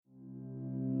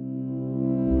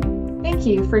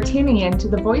Thank you for tuning in to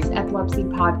the Voice Epilepsy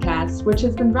podcast, which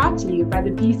has been brought to you by the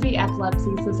BC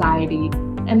Epilepsy Society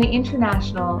and the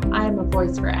International I Am a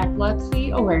Voice for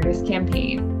Epilepsy Awareness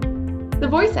Campaign. The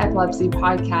Voice Epilepsy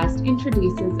podcast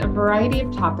introduces a variety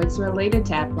of topics related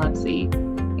to epilepsy,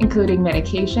 including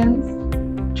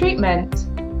medications, treatment,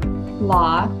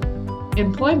 law,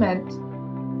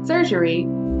 employment, surgery,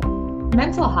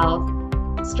 mental health,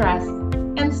 stress,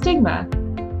 and stigma,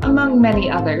 among many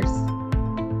others.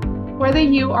 Whether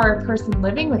you are a person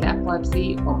living with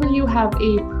epilepsy or you have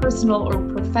a personal or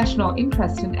professional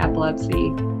interest in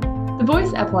epilepsy, the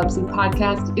Voice Epilepsy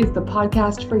podcast is the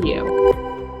podcast for you.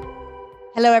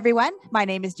 Hello, everyone. My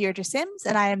name is Deirdre Sims,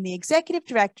 and I am the Executive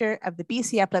Director of the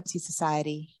BC Epilepsy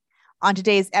Society. On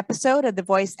today's episode of the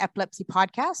Voice Epilepsy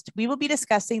podcast, we will be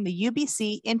discussing the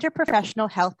UBC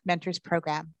Interprofessional Health Mentors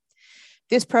Program.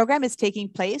 This program is taking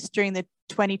place during the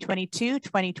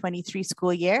 2022-2023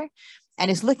 school year and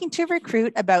is looking to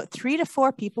recruit about 3 to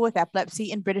 4 people with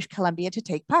epilepsy in British Columbia to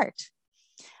take part.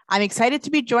 I'm excited to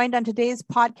be joined on today's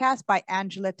podcast by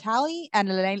Angela Talley and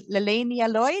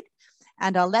Lelania Lloyd,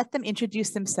 and I'll let them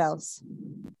introduce themselves.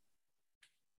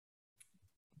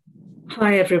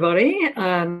 Hi, everybody.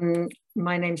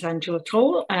 My name's Angela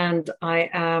Toll, and I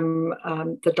am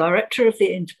the director of the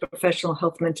Interprofessional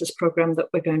Health Mentors Program that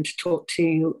we're going to talk to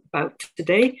you about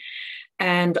today.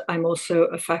 And I'm also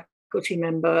a faculty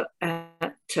member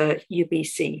at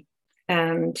UBC.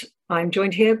 And I'm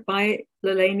joined here by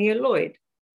Lelania Lloyd.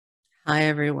 Hi,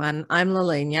 everyone. I'm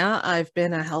Lelania. I've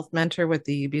been a health mentor with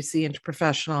the UBC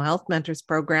Interprofessional Health Mentors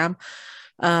Program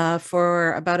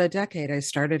for about a decade. I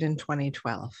started in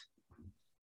 2012.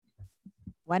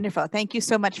 Wonderful. Thank you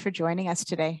so much for joining us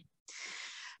today.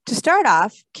 To start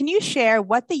off, can you share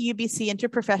what the UBC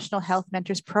Interprofessional Health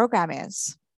Mentors Program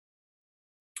is?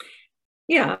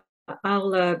 Yeah,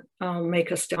 I'll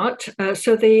make a start.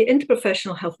 So the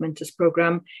Interprofessional Health Mentors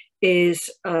Program is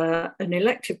an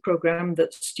elective program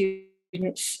that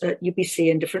students at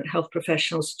UBC and different health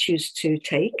professionals choose to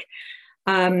take.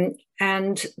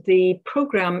 And the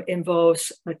program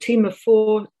involves a team of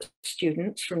 4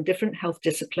 students from different health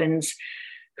disciplines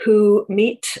who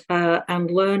meet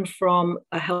and learn from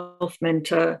a health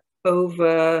mentor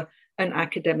over an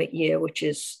academic year, which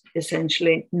is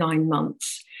essentially 9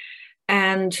 months.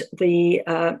 And the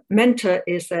mentor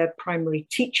is their primary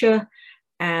teacher,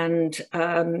 and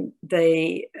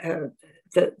the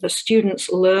students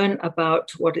learn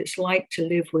about what it's like to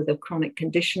live with a chronic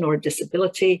condition or a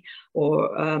disability,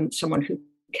 or someone who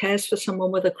cares for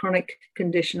someone with a chronic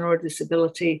condition or a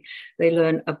disability. They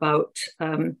learn about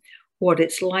what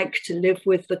it's like to live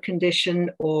with the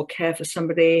condition or care for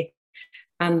somebody,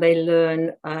 and they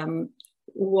learn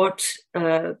what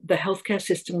the healthcare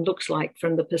system looks like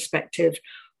from the perspective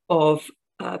of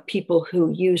people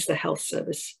who use the health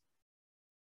service.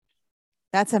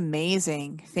 That's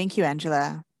amazing. Thank you,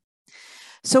 Angela.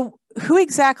 So who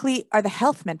exactly are the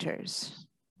health mentors?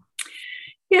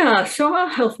 Yeah, so our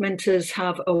health mentors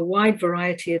have a wide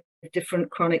variety of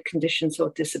different chronic conditions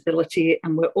or disability,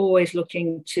 and we're always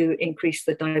looking to increase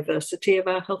the diversity of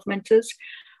our health mentors.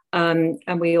 And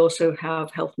we also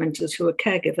have health mentors who are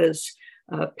caregivers,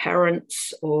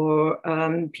 parents, or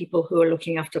people who are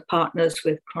looking after partners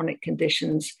with chronic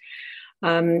conditions.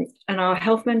 And our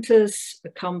health mentors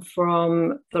come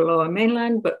from the Lower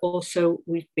Mainland, but also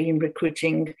we've been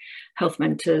recruiting health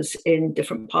mentors in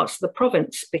different parts of the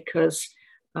province because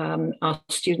our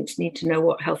students need to know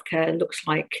what healthcare looks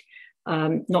like,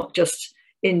 not just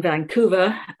in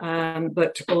Vancouver,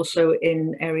 but also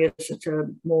in areas that are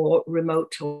more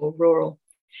remote or rural.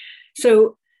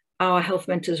 So our health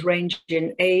mentors range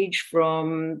in age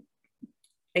from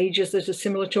ages that are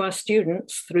similar to our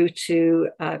students through to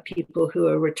people who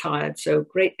are retired. So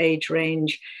great age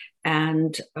range.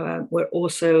 And we're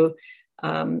also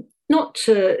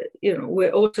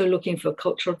we're also looking for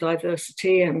cultural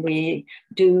diversity, and we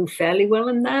do fairly well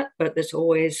in that, but there's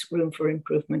always room for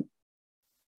improvement.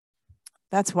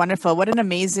 That's wonderful. What an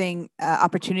amazing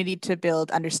opportunity to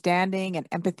build understanding and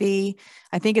empathy.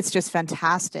 I think it's just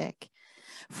fantastic.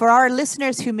 For our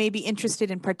listeners who may be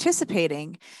interested in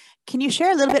participating, can you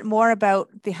share a little bit more about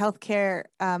the healthcare,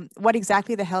 what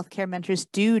exactly the healthcare mentors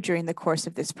do during the course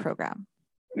of this program?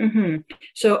 Mm-hmm.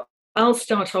 So I'll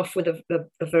start off with a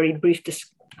very brief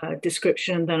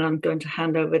description, and then I'm going to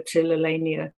hand over to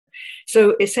Lelania.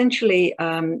 So essentially,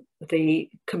 the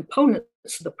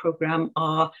components of the program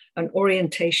are an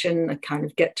orientation, a kind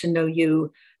of get to know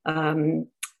you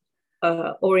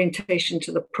orientation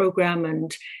to the program,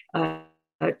 and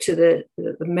to the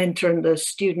mentor and the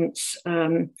students.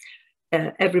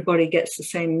 Everybody gets the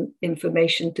same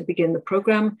information to begin the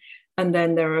program. And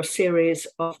then there are a series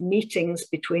of meetings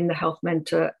between the health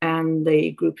mentor and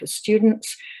the group of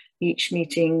students, each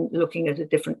meeting looking at a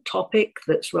different topic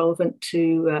that's relevant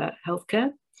to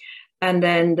healthcare. And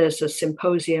then there's a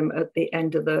symposium at the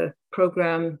end of the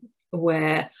program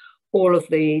where all of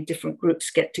the different groups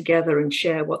get together and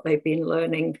share what they've been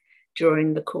learning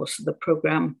during the course of the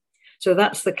program. So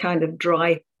that's the kind of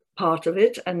dry part of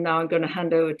it. And now I'm going to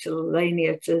hand over to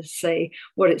Lelania to say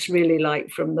what it's really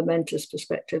like from the mentor's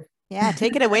perspective. Yeah,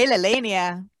 take it away,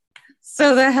 Lelania.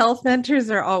 So the health mentors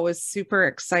are always super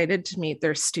excited to meet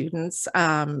their students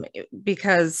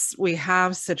because we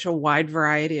have such a wide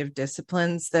variety of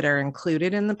disciplines that are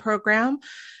included in the program,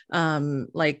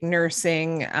 like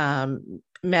nursing,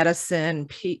 medicine,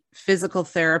 physical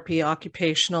therapy,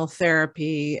 occupational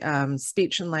therapy,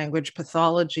 speech and language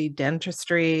pathology,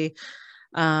 dentistry,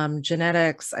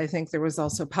 genetics. I think there was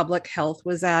also public health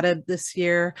was added this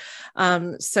year.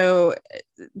 So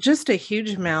just a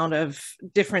huge amount of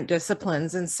different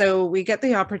disciplines. And so we get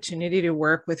the opportunity to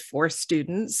work with 4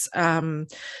 students. If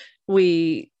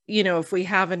we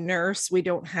have a nurse, we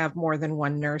don't have more than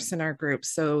 1 nurse in our group.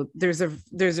 So there's a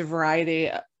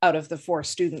variety out of the 4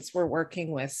 students we're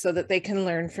working with so that they can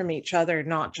learn from each other,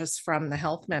 not just from the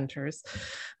health mentors.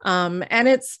 And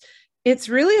it's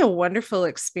really a wonderful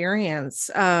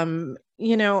experience.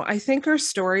 I think our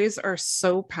stories are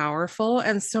so powerful,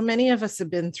 and so many of us have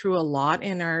been through a lot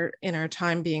in our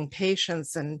time being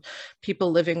patients and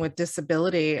people living with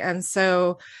disability. And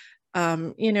so,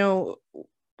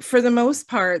 for the most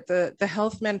part, the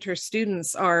health mentor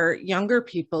students are younger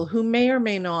people who may or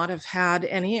may not have had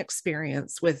any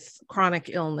experience with chronic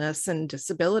illness and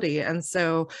disability. And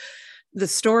so the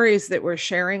stories that we're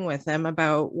sharing with them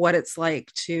about what it's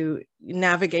like to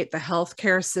navigate the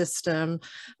healthcare system,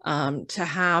 to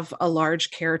have a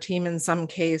large care team in some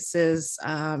cases.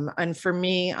 And for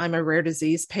me, I'm a rare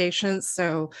disease patient.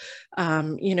 So,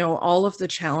 all of the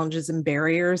challenges and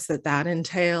barriers that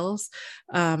entails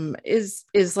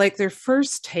is like their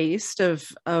first taste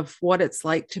of what it's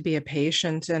like to be a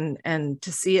patient and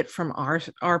to see it from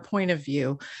our point of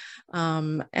view.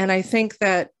 And I think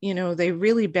that, they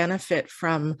really benefit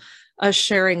from us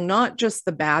sharing not just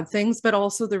the bad things, but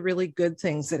also the really good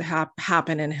things that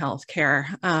happen in healthcare,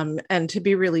 and to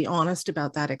be really honest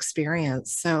about that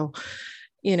experience. So,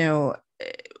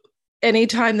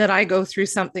 anytime that I go through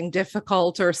something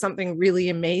difficult or something really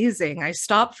amazing, I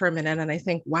stop for a minute and I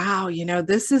think, wow,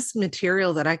 this is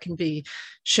material that I can be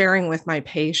sharing with my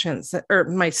patients or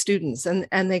my students,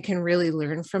 and they can really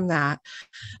learn from that.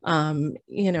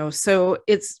 So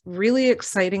it's really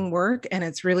exciting work, and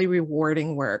it's really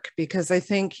rewarding work, because I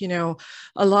think,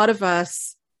 a lot of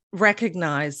us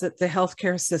recognize that the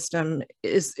healthcare system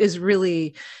is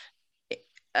really,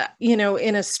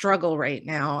 in a struggle right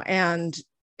now. And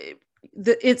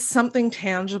it's something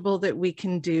tangible that we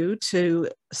can do to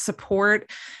support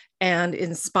and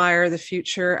inspire the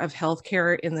future of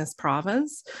healthcare in this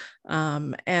province.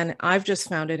 And I've just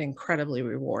found it incredibly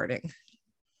rewarding.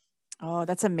 Oh,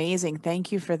 that's amazing.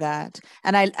 Thank you for that.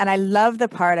 And I love the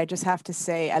part, I just have to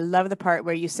say, I love the part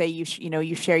where you say you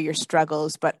share your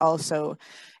struggles, but also,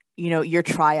 your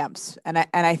triumphs. And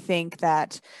I think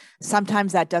that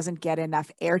sometimes that doesn't get enough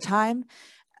airtime.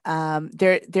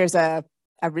 There's a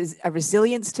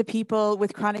resilience to people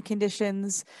with chronic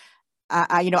conditions.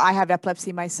 I have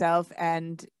epilepsy myself,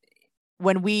 and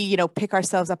when we, pick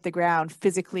ourselves up the ground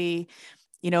physically,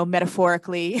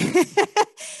 metaphorically,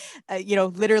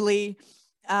 literally,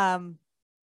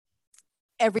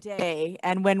 every day,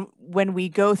 and when we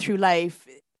go through life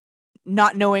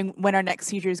not knowing when our next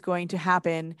seizure is going to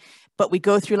happen, but we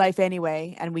go through life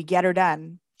anyway and we get her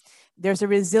done, there's a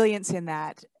resilience in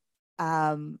that,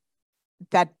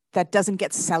 that doesn't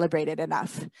get celebrated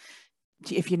enough,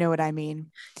 if you know what I mean.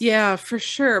 Yeah, for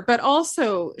sure. But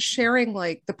also sharing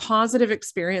like the positive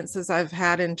experiences I've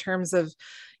had in terms of,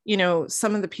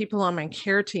 some of the people on my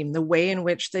care team, the way in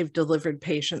which they've delivered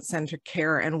patient-centered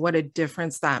care, and what a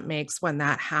difference that makes when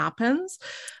that happens.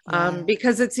 Yeah.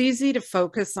 Because it's easy to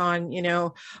focus on,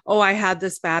 I had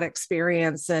this bad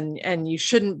experience and you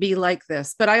shouldn't be like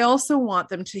this. But I also want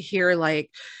them to hear,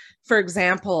 like, for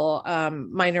example,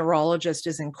 my neurologist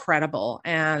is incredible.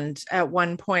 And at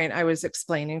one point I was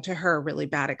explaining to her a really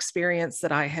bad experience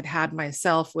that I had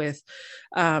myself with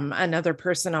another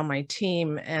person on my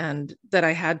team, and that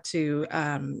I had to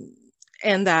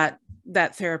end that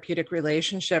therapeutic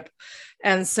relationship.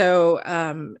 And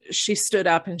so she stood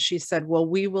up and she said, well,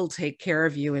 we will take care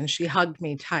of you. And she hugged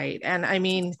me tight. And I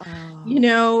mean,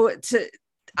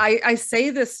 I say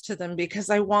this to them because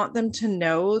I want them to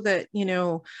know that,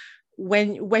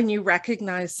 when you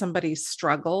recognize somebody's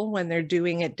struggle when they're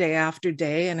doing it day after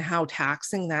day and how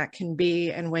taxing that can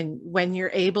be, and when you're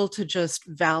able to just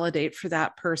validate for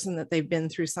that person that they've been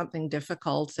through something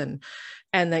difficult and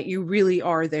that you really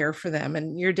are there for them,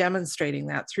 and you're demonstrating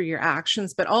that through your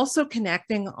actions, but also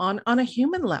connecting on a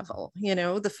human level.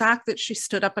 The fact that she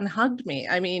stood up and hugged me,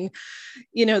 I mean,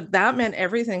 that meant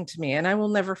everything to me, and I will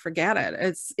never forget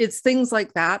it. It's things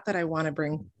like that I want to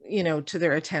bring to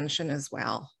their attention as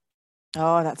well.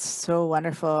 Oh, that's so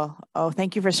wonderful. Oh,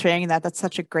 thank you for sharing that. That's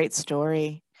such a great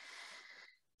story.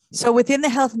 So within the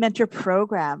Health Mentor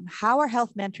program, how are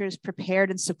health mentors prepared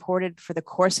and supported for the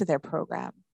course of their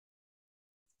program?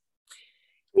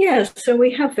 Yes, so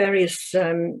we have various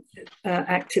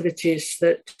activities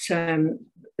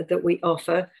that we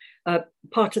offer.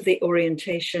 Part of the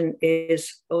orientation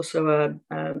is also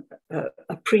a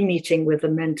pre-meeting with the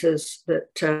mentors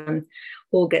that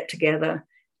all get together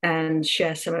and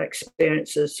share some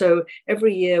experiences. So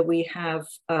every year we have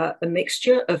a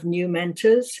mixture of new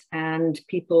mentors and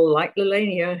people like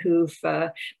Lelania who've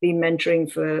been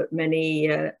mentoring for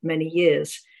many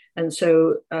years. And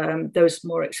so those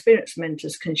more experienced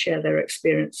mentors can share their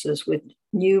experiences with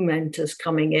new mentors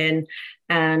coming in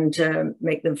and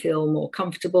make them feel more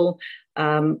comfortable.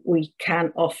 We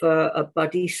can offer a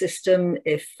buddy system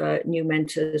if new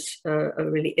mentors are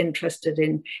really interested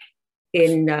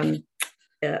in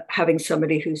having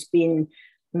somebody who's been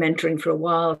mentoring for a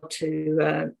while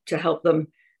to help them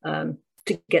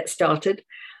to get started.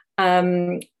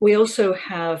 We also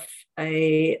have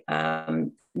a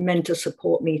mentor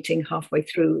support meeting halfway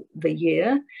through the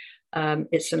year.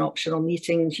 It's an optional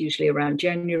meeting, usually around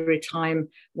January time,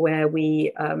 where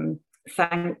we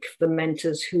thank the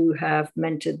mentors who have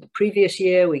mentored the previous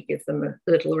year. We give them a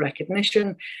little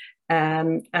recognition.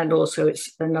 And also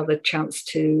it's another chance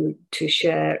to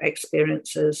share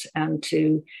experiences and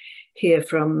to hear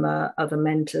from other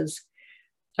mentors.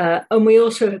 And we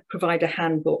also provide a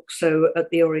handbook. So at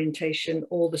the orientation,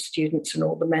 all the students and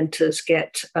all the mentors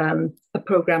get a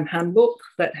program handbook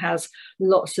that has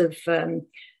lots of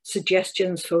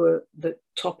suggestions for the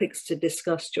topics to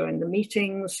discuss during the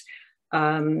meetings.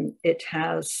 It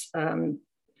has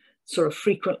sort of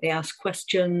frequently asked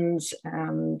questions,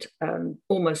 and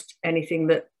almost anything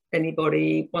that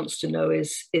anybody wants to know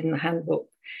is in the handbook.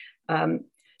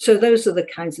 So those are the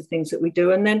kinds of things that we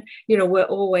do. And then, we're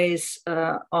always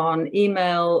on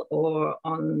email or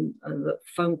on the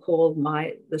phone call,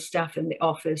 the staff in the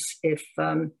office, if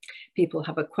people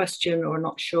have a question or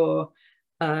not sure,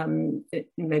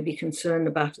 maybe concerned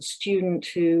about a student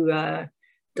who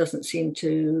doesn't seem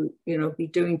to, be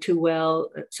doing too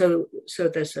well. So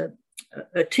there's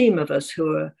a team of us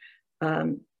who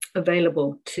are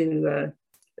available to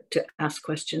ask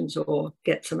questions or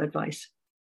get some advice.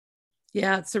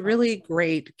 Yeah, it's a really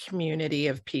great community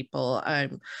of people.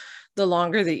 The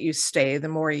longer that you stay, the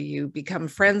more you become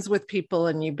friends with people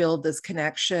and you build this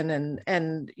connection.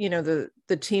 And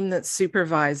the team that's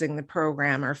supervising the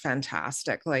program are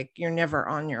fantastic. Like, you're never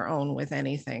on your own with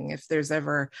anything. If there's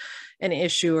ever an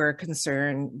issue or a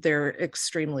concern, they're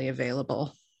extremely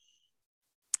available.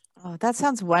 Oh, that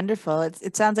sounds wonderful.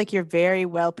 It sounds like you're very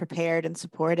well prepared and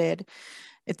supported.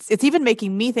 It's even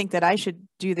making me think that I should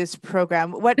do this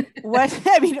program. What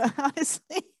I mean,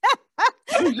 honestly.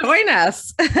 Come join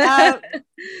us.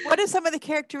 What are some of the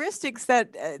characteristics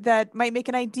that might make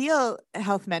an ideal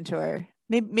health mentor?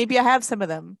 Maybe I have some of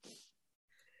them.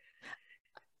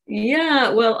 Yeah,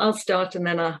 well, I'll start and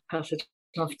then I'll pass it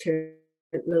off to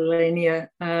Lelania,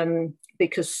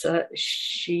 because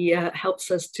she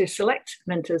helps us to select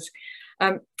mentors.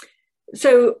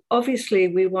 So obviously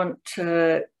we want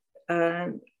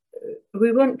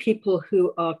people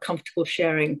who are comfortable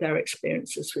sharing their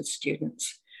experiences with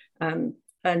students.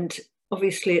 And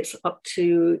obviously it's up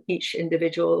to each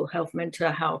individual health mentor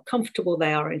how comfortable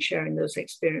they are in sharing those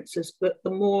experiences. But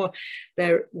the more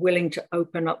they're willing to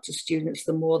open up to students,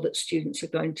 the more that students are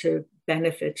going to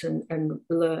benefit and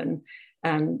learn.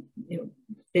 And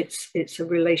it's a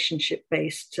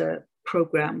relationship-based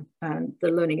program, and the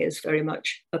learning is very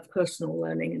much a personal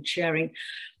learning and sharing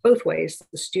both ways.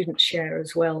 The students share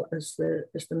as well as the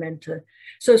mentor.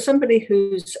 So somebody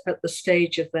who's at the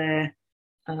stage of their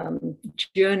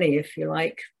journey, if you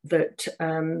like, that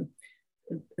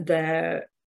they're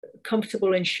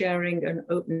comfortable in sharing and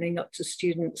opening up to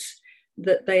students,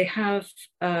 that they have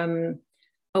a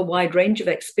wide range of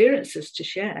experiences to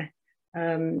share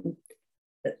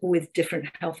with different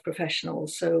health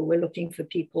professionals. So we're looking for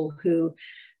people who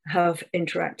have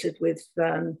interacted with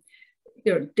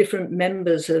different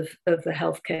members of the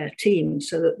healthcare team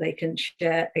so that they can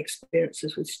share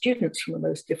experiences with students from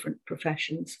those different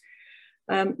professions.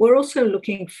 We're also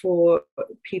looking for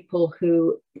people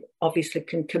who obviously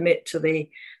can commit to the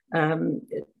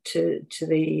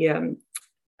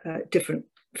different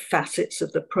facets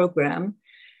of the program.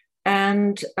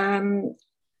 And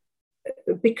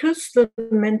because the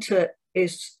mentor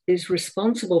is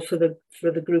responsible for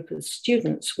the group of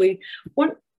students, we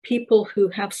want people who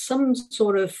have some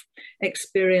sort of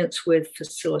experience with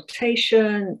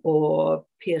facilitation or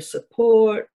peer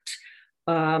support,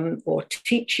 or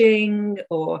teaching,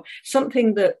 or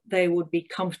something that they would be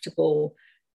comfortable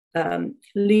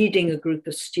leading a group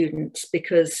of students,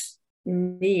 because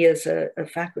me as a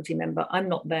faculty member, I'm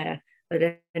not there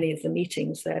at any of the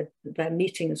meetings. They're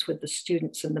meetings with the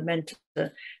students and the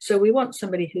mentor. So we want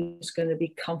somebody who's going to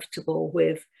be comfortable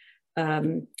with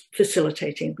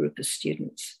facilitating a group of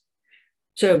students.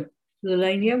 So,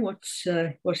 Lelania, what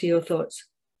are your thoughts?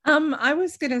 I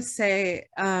was going to say,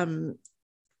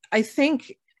 I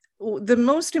think the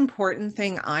most important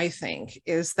thing, I think,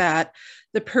 is that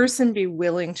the person be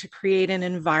willing to create an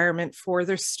environment for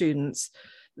their students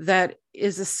that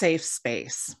is a safe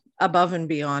space above and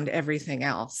beyond everything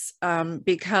else,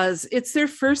 because it's their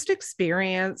first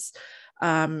experience,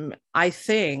 I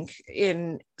think,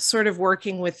 in sort of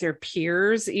working with their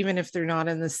peers, even if they're not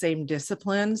in the same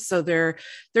discipline. So they're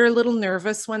a little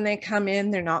nervous when they come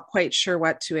in. They're not quite sure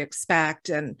what to expect.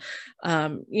 And,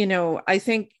 I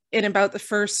think in about the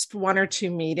first 1 or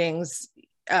 2 meetings,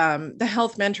 the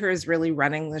health mentor is really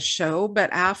running the show.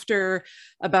 But after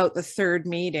about the 3rd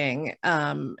meeting,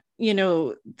 the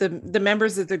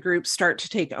members of the group start to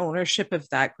take ownership of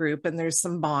that group, and there's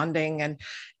some bonding.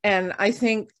 And I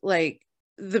think, like,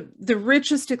 the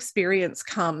richest experience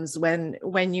comes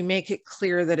when you make it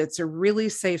clear that it's a really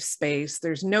safe space.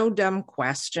 There's no dumb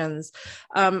questions.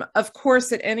 Of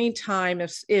course, at any time,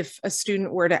 if a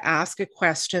student were to ask a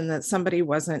question that somebody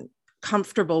wasn't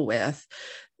comfortable with,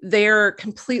 they're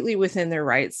completely within their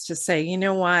rights to say, you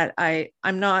know what,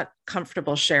 I'm not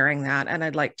comfortable sharing that, and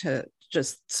I'd like to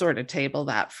just sort of table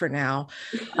that for now.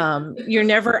 You're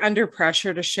never under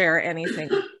pressure to share anything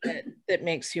that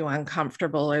makes you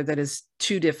uncomfortable or that is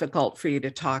too difficult for you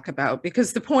to talk about,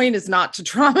 because the point is not to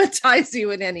traumatize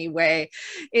you in any way.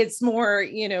 It's more,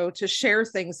 to share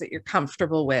things that you're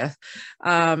comfortable with,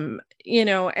 and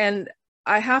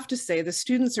I have to say the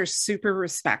students are super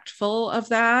respectful of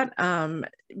that,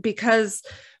 because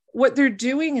what they're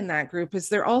doing in that group is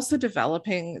they're also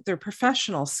developing their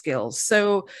professional skills.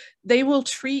 So they will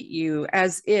treat you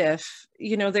as if,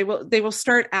 they will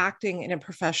start acting in a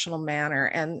professional manner,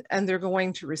 and they're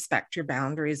going to respect your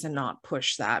boundaries and not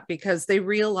push that, because they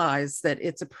realize that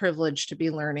it's a privilege to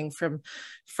be learning from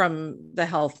the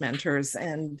health mentors.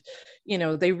 And,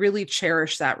 they really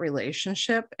cherish that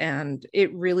relationship, and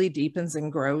it really deepens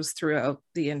and grows throughout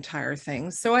the entire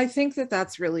thing. So I think that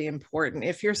that's really important.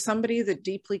 If you're somebody that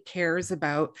deeply cares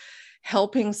about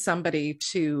helping somebody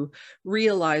to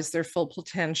realize their full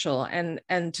potential and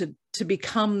to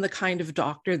become the kind of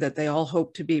doctor that they all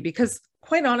hope to be, because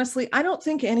quite honestly, I don't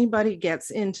think anybody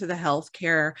gets into the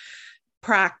healthcare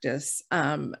practice,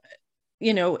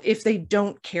 if they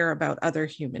don't care about other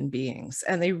human beings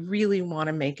and they really want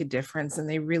to make a difference and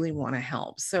they really want to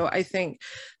help. So I think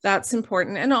that's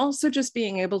important. And also just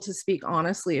being able to speak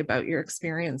honestly about your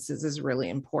experiences is really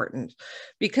important,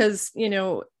 because,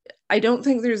 I don't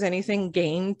think there's anything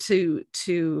gained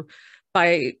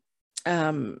by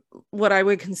what I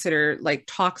would consider like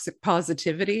toxic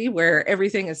positivity, where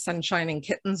everything is sunshine and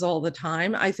kittens all the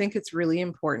time. I think it's really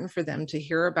important for them to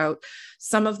hear about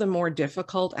some of the more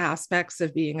difficult aspects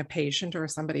of being a patient or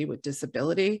somebody with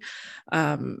disability.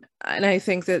 And I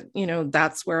think that,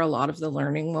 that's where a lot of the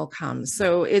learning will come.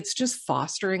 So it's just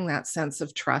fostering that sense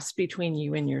of trust between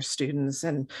you and your students.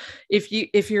 And if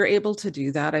you're able to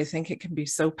do that, I think it can be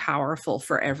so powerful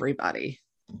for everybody.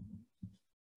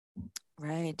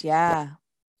 Right. Yeah,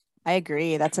 I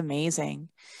agree. That's amazing.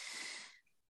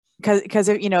 Because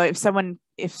if someone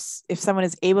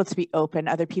is able to be open,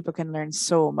 other people can learn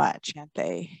so much, can't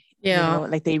they? Yeah.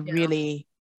 They really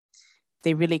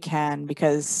can,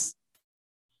 because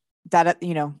that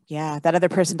that other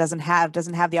person doesn't have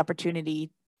the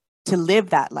opportunity to live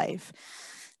that life.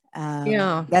 And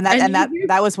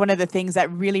that was one of the things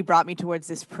that really brought me towards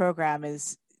this program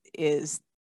is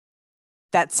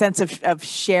that sense of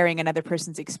sharing another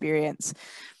person's experience.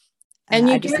 And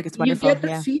I just think it's wonderful. You get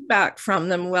the feedback from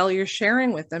them while you're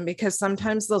sharing with them, because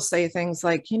sometimes they'll say things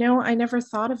like, I never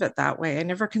thought of it that way. I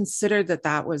never considered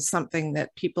that was something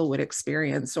that people would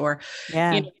experience. Or,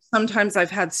 sometimes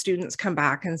I've had students come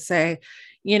back and say,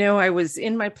 I was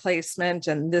in my placement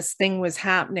and this thing was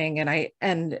happening.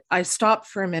 And I stopped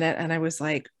for a minute and I was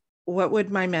like, what would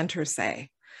my mentor say?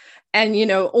 and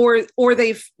or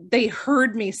they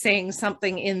heard me saying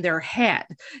something in their head,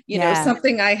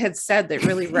 something I had said that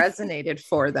really resonated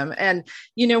for them. And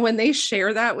when they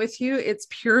share that with you, it's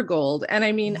pure gold. And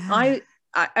I mean,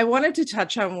 I wanted to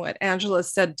touch on what Angela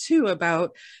said too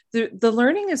about the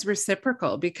learning is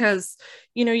reciprocal, because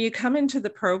you come into the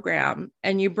program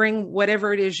and you bring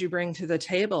whatever it is you bring to the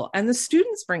table, and the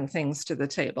students bring things to the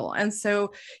table. And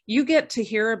so you get to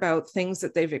hear about things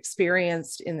that they've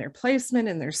experienced in their placement,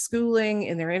 in their schooling,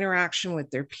 in their interaction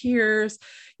with their peers,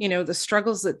 the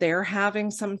struggles that they're having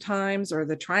sometimes, or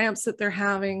the triumphs that they're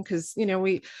having. Because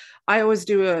I always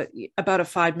do about a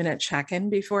 5-minute check-in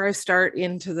before I start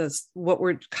into what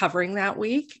we're covering that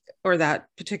week or that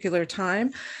particular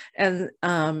time. And,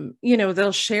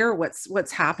 they'll share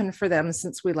what's happened for them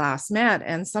since we last met.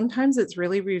 And sometimes it's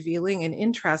really revealing and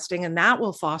interesting, and that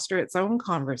will foster its own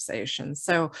conversation.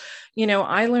 So,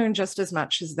 I learn just as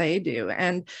much as they do.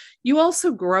 And you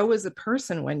also grow as a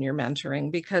person when you're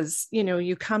mentoring, because,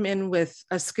 you come in with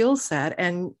a skill set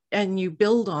and you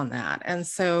build on that. And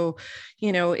so,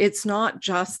 it's not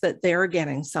just that they're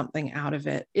getting something out of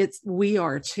it, we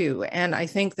are too. And I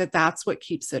think that that's what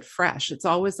keeps it fresh. It's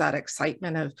always that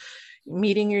excitement of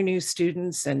meeting your new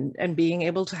students and being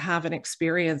able to have an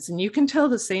experience. And you can tell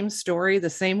the same story the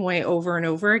same way over and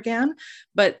over again,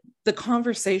 but the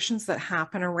conversations that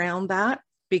happen around that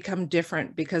become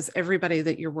different, because everybody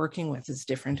that you're working with is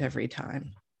different every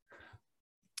time.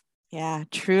 Yeah,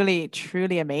 truly,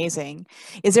 truly amazing.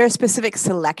 Is there a specific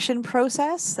selection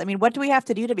process? I mean, what do we have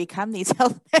to do to become these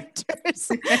health mentors?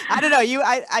 I don't know.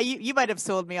 You might have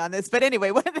sold me on this, but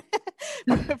anyway,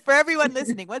 for everyone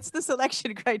listening, what's the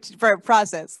selection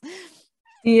process?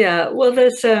 Yeah, well,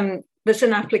 there's an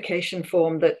application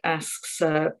form that asks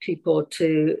people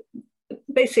to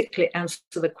basically answer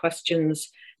the questions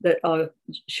that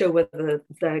show whether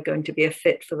they're going to be a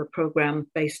fit for the program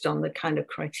based on the kind of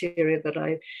criteria that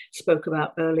I spoke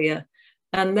about earlier.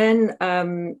 And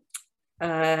then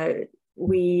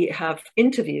we have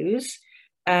interviews,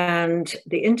 and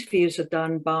the interviews are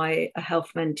done by a health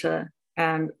mentor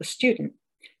and a student,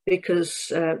 because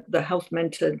the health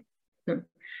mentor,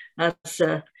 as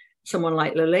someone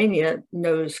like Lelania,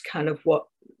 knows kind of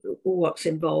what's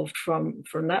involved from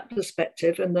that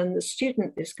perspective, and then the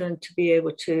student is going to be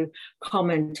able to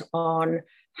comment on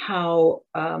how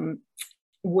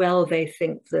well they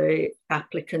think the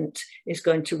applicant is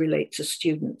going to relate to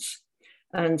students.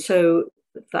 And so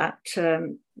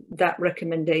that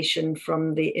recommendation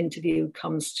from the interview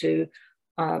comes to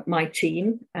my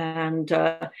team, and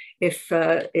if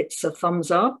it's a thumbs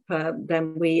up,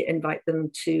 then we invite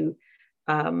them to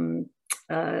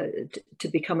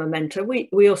become a mentor.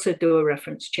 We also do a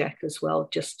reference check as well,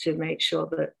 just to make sure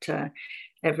that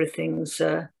everything's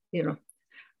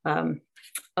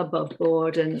above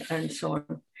board and so on.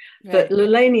 Right. But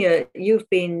Lelania, you've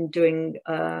been doing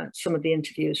some of the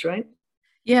interviews, right?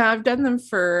 Yeah, I've done them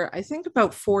for, I think,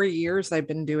 about 4 years. I've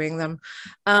been doing them,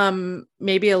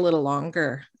 maybe a little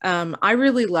longer. I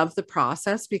really love the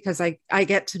process because I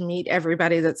get to meet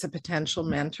everybody that's a potential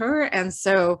mentor. And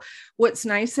so what's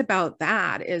nice about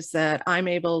that is that I'm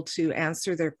able to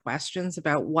answer their questions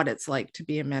about what it's like to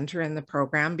be a mentor in the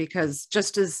program, because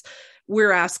just as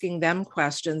we're asking them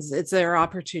questions, it's their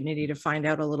opportunity to find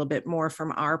out a little bit more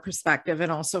from our perspective,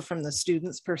 and also from the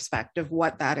students' perspective,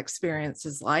 what that experience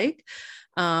is like.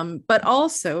 But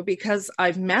also because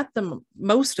I've met them,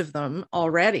 most of them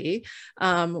already,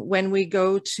 when we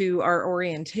go to our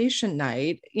orientation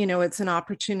night, it's an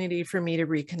opportunity for me to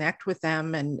reconnect with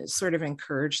them and sort of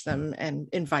encourage them and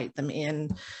invite them in,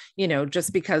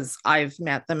 just because I've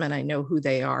met them and I know who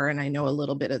they are and I know a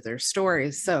little bit of their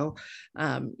stories. So,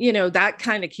 that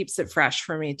kind of keeps it fresh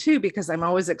for me too, because I'm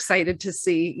always excited to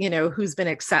see, who's been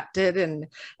accepted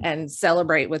and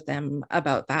celebrate with them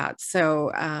about that.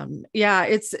 So, yeah,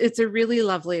 it's a really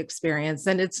lovely experience,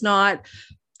 and it's not,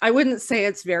 I wouldn't say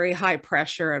it's very high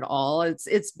pressure at all.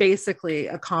 It's basically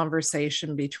a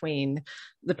conversation between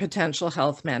the potential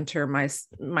health mentor,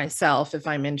 myself, if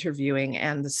I'm interviewing,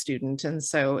 and the student. And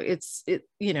so it's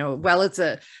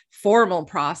a formal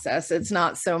process, it's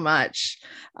not so much,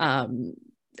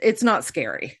 it's not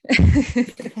scary.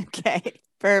 Okay,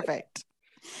 perfect.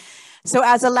 So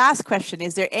as a last question,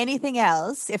 is there anything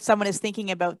else, if someone is thinking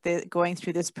about going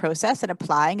through this process and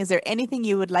applying, is there anything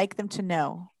you would like them to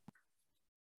know?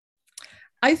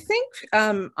 I think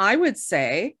I would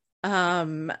say,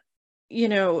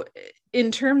 in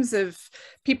terms of,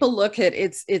 people look at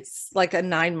it's like a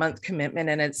 9-month commitment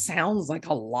and it sounds like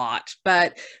a lot,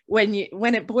 but when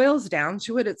it boils down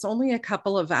to it, it's only a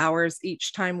couple of hours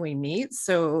each time we meet.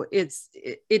 So it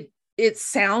it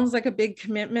sounds like a big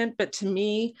commitment, but to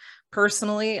me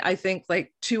personally, I think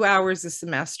like 2 hours a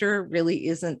semester really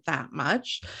isn't that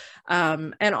much.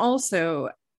 And also,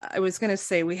 I was going to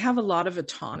say, we have a lot of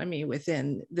autonomy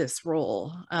within this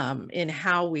role in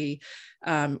how we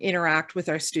interact with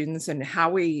our students and how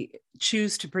we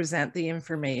choose to present the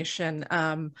information.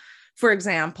 For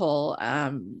example,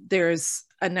 there's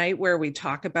a night where we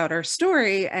talk about our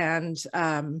story, and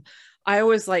I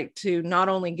always like to not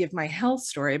only give my health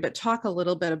story, but talk a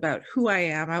little bit about who I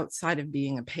am outside of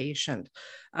being a patient,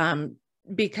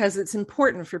 because it's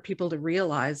important for people to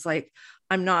realize, like,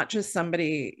 I'm not just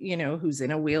somebody, you know, who's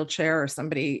in a wheelchair or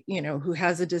somebody, you know, who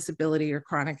has a disability or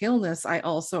chronic illness. I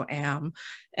also am.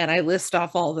 And I list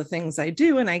off all the things I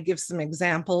do, and I give some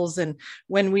examples. And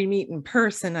when we meet in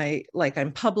person,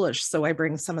 I'm published. So I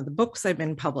bring some of the books I've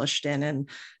been published in. And,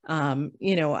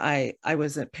 you know, I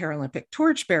was a Paralympic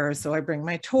torchbearer. So I bring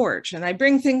my torch, and I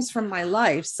bring things from my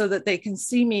life so that they can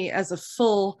see me as a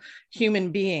full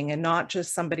human being and not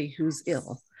just somebody who's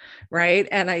ill. Right.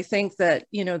 And I think that,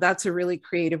 you know, that's a really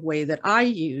creative way that I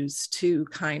use to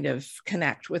kind of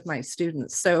connect with my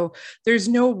students. So there's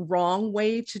no wrong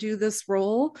way to do this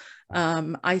role.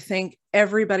 I think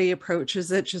everybody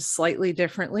approaches it just slightly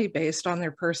differently based on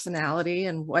their personality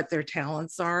and what their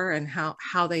talents are and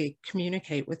how they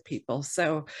communicate with people.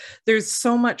 So there's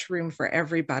so much room for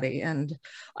everybody. And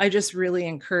I just really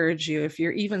encourage you, if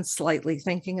you're even slightly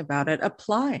thinking about it,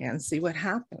 apply and see what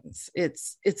happens.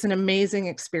 It's an amazing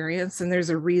experience. And there's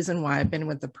a reason why I've been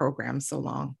with the program so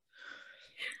long.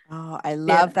 Oh, I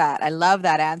love that. I love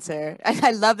that answer.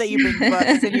 I love that you bring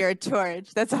books and you're a torch.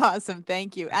 That's awesome.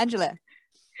 Thank you. Angela.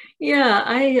 Yeah,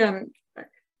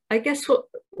 I guess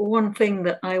one thing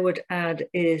that I would add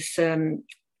is, you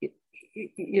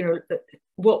know,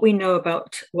 what we know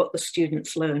about what the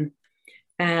students learn,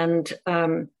 and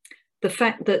the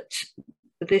fact that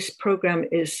this program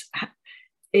is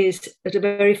at a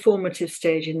very formative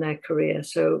stage in their career.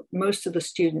 So most of the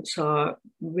students are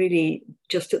really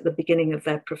just at the beginning of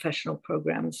their professional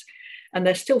programs, and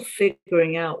they're still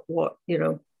figuring out what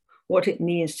it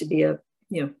means to be a,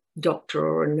 you know, doctor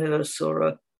or a nurse or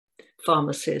a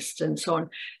pharmacist and so on.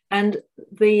 And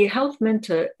the health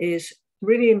mentor is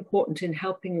really important in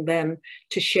helping them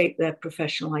to shape their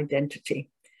professional identity,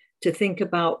 to think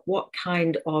about what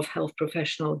kind of health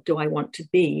professional do I want to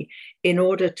be in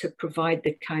order to provide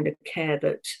the kind of care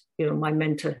that, you know, my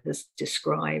mentor has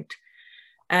described.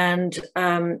 And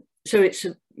so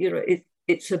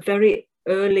it's a very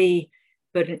early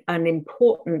but an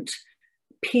important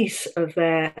piece of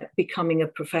their becoming a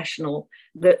professional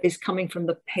that is coming from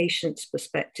the patient's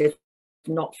perspective,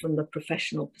 not from the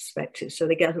professional perspective. So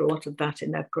they get a lot of that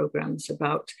in their programs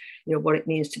about, you know, what it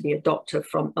means to be a doctor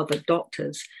from other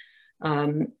doctors.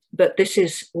 But this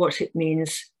is what it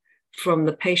means from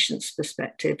the patient's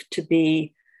perspective to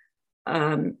be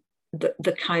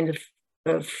the kind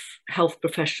of health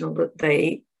professional that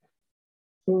they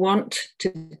want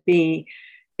to be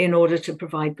in order to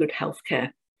provide good health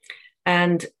care.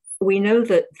 And we know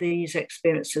that these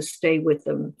experiences stay with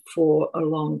them for a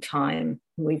long time.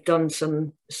 We've done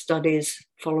some studies,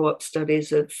 follow-up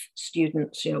studies of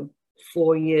students, you know,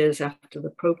 4 years after the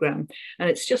program.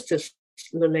 And it's just as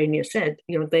Lalania said,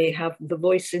 you know, they have the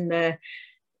voice on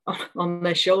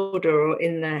their shoulder or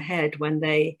in their head when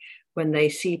they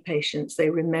see patients. They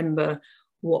remember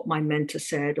what my mentor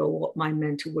said or what my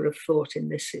mentor would have thought in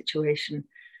this situation.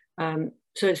 So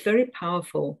it's very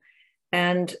powerful.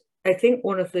 And I think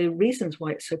one of the reasons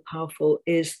why it's so powerful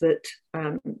is that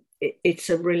it's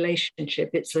a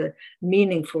relationship, it's a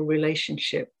meaningful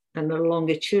relationship and a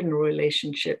longitudinal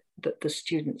relationship that the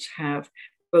students have,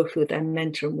 both with their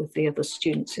mentor and with the other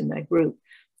students in their group.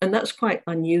 And that's quite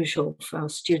unusual for our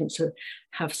students to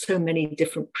have so many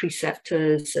different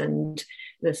preceptors, and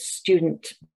the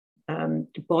student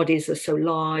bodies are so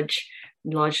large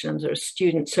numbers of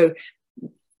students. So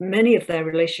many of their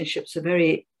relationships are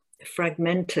very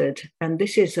fragmented, and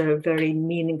this is a very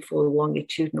meaningful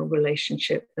longitudinal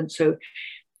relationship. And so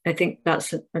I think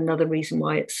that's another reason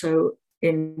why it's so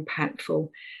impactful.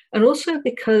 And also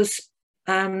because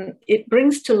it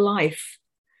brings to life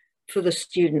for the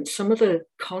students some of the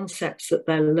concepts that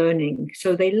they're learning.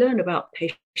 So they learn about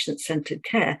patient-centered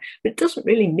care, but it doesn't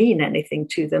really mean anything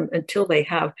to them until they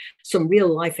have some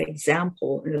real life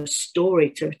example and a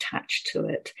story to attach to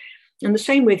it. And the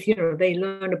same with, you know, they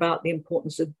learn about the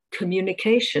importance of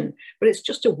communication, but it's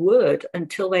just a word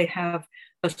until they have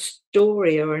a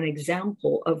story or an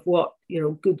example of what, you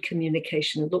know, good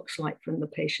communication looks like from the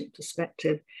patient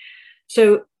perspective.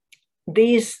 So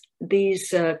these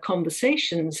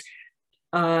conversations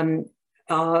are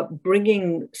are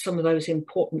bringing some of those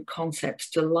important concepts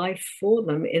to life for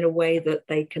them in a way that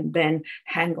they can then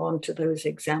hang on to those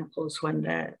examples when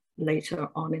they're later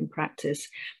on in practice.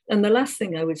 And the last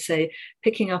thing I would say,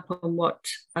 picking up on what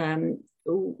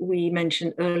we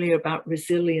mentioned earlier about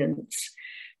resilience,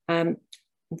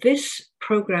 this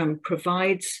program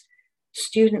provides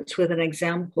students with an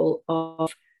example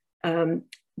of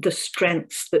the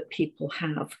strengths that people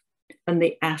have and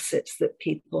the assets that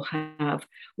people have,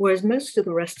 whereas most of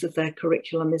the rest of their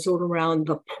curriculum is all around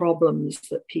the problems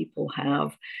that people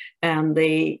have and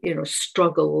the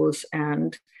struggles,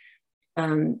 and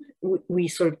we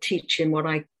sort of teach in what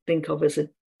I think of as a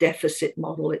deficit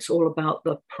model. It's all about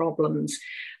the problems,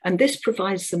 and this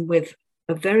provides them with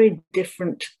a very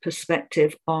different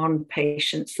perspective on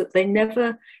patients that they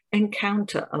never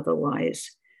encounter otherwise,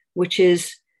 which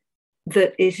is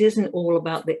that it isn't all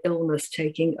about the illness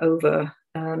taking over.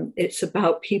 It's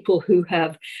about people who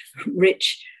have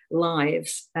rich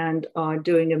lives and are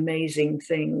doing amazing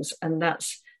things. And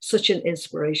that's such an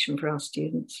inspiration for our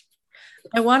students.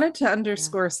 I wanted to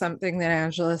underscore something that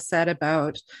Angela said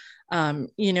about,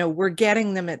 we're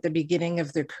getting them at the beginning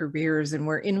of their careers and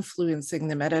we're influencing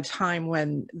them at a time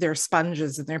when they're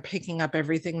sponges and they're picking up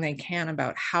everything they can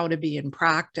about how to be in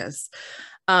practice.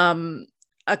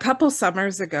 A couple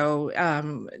summers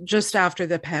ago, just after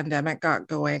the pandemic got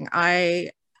going, I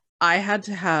had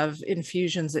to have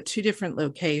infusions at 2 different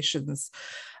locations.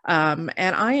 And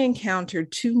I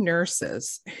encountered 2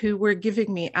 nurses who were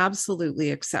giving me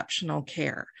absolutely exceptional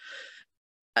care.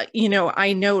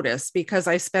 I noticed, because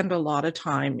I spend a lot of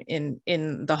time in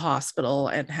the hospital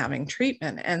and having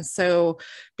treatment. And so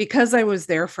because I was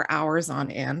there for hours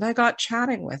on end, I got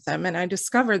chatting with them and I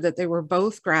discovered that they were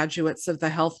both graduates of the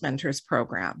Health Mentors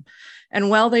program. And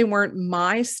while they weren't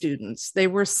my students, they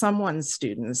were someone's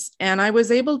students. And I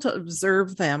was able to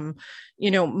observe them,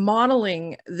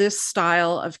 modeling this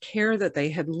style of care that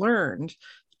they had learned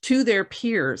to their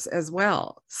peers as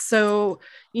well. So,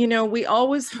 we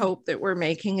always hope that we're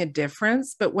making a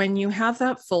difference, but when you have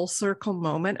that full circle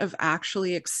moment of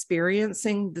actually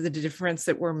experiencing the difference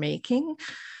that we're making,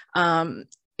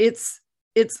 it's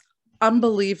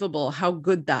unbelievable how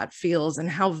good that feels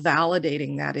and how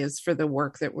validating that is for the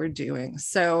work that we're doing.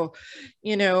 So,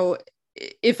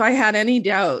 if I had any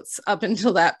doubts up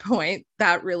until that point,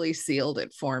 that really sealed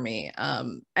it for me.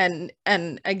 And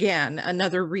again,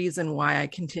 another reason why I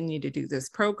continue to do this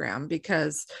program,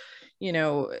 because,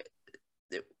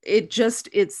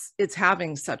 it's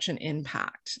having such an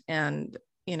impact. And,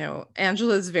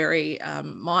 Angela's very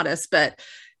modest, but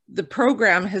the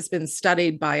program has been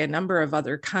studied by a number of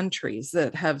other countries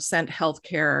that have sent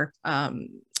healthcare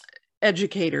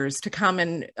educators to come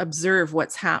and observe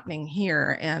what's happening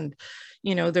here. And,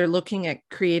 they're looking at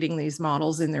creating these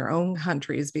models in their own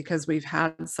countries because we've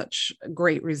had such a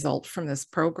great result from this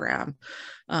program.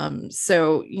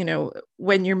 So,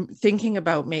 when you're thinking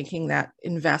about making that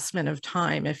investment of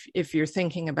time, if you're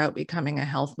thinking about becoming a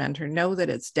health mentor, know that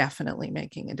it's definitely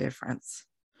making a difference.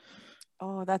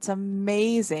 Oh, that's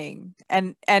amazing.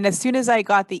 And as soon as I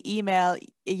got the email,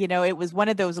 it was one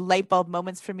of those light bulb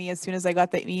moments for me. As soon as I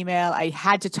got the email, I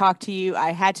had to talk to you.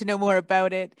 I had to know more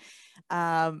about it.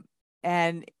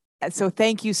 And so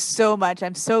thank you so much.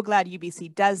 I'm so glad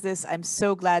UBC does this. I'm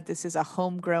so glad this is a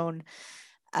homegrown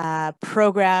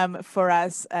program for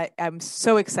us. I'm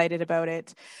so excited about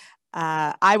it.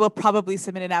 I will probably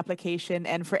submit an application.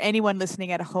 And for anyone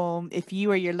listening at home, if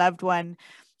you or your loved one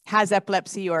has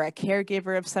epilepsy or a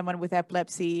caregiver of someone with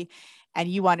epilepsy, and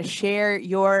you want to share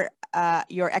your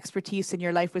expertise in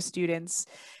your life with students,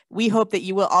 we hope that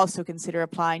you will also consider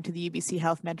applying to the UBC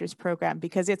Health Mentors program,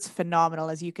 because it's phenomenal,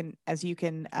 as you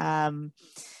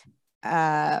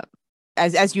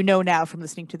know now from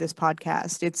listening to this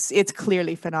podcast. It's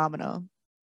clearly phenomenal.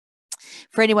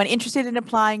 For anyone interested in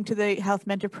applying to the Health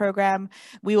Mentor program,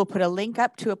 we will put a link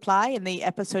up to apply in the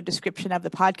episode description of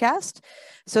the podcast.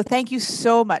 So thank you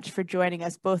so much for joining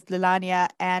us, both Leilania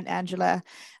and Angela.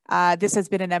 This has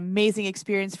been an amazing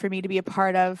experience for me to be a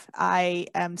part of. I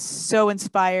am so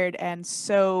inspired and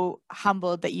so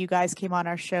humbled that you guys came on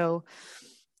our show.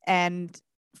 And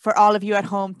for all of you at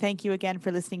home, thank you again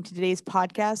for listening to today's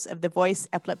podcast of the Voice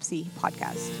Epilepsy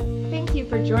Podcast. Thank you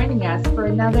for joining us for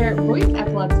another Voice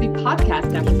Epilepsy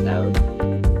Podcast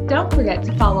episode. Don't forget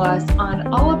to follow us on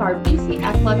all of our BC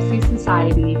Epilepsy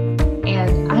Society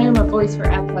and I Am a Voice for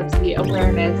Epilepsy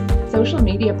Awareness social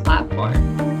media platforms.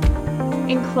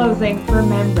 In closing,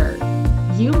 remember,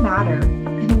 you matter,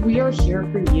 and we are here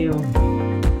for you.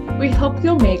 We hope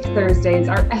you'll make Thursdays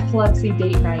our epilepsy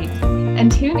date night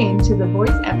and tune in to the Voice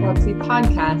Epilepsy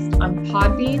Podcast on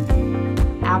Podbean,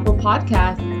 Apple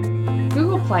Podcasts,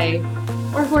 Google Play,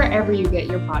 or wherever you get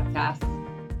your podcasts.